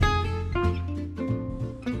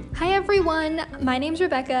everyone, my name's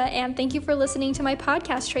Rebecca, and thank you for listening to my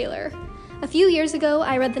podcast trailer. A few years ago,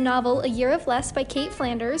 I read the novel A Year of Less by Kate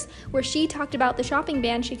Flanders, where she talked about the shopping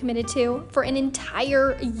ban she committed to for an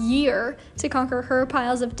entire year to conquer her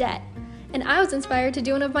piles of debt, and I was inspired to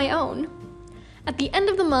do one of my own. At the end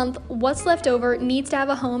of the month, what's left over needs to have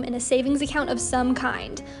a home in a savings account of some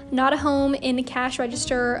kind, not a home in a cash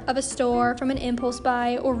register of a store from an impulse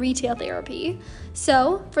buy or retail therapy.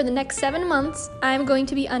 So, for the next 7 months, I'm going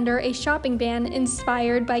to be under a shopping ban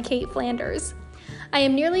inspired by Kate Flanders. I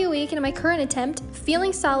am nearly a week into my current attempt,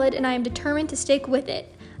 feeling solid, and I am determined to stick with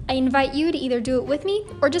it. I invite you to either do it with me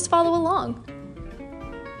or just follow along.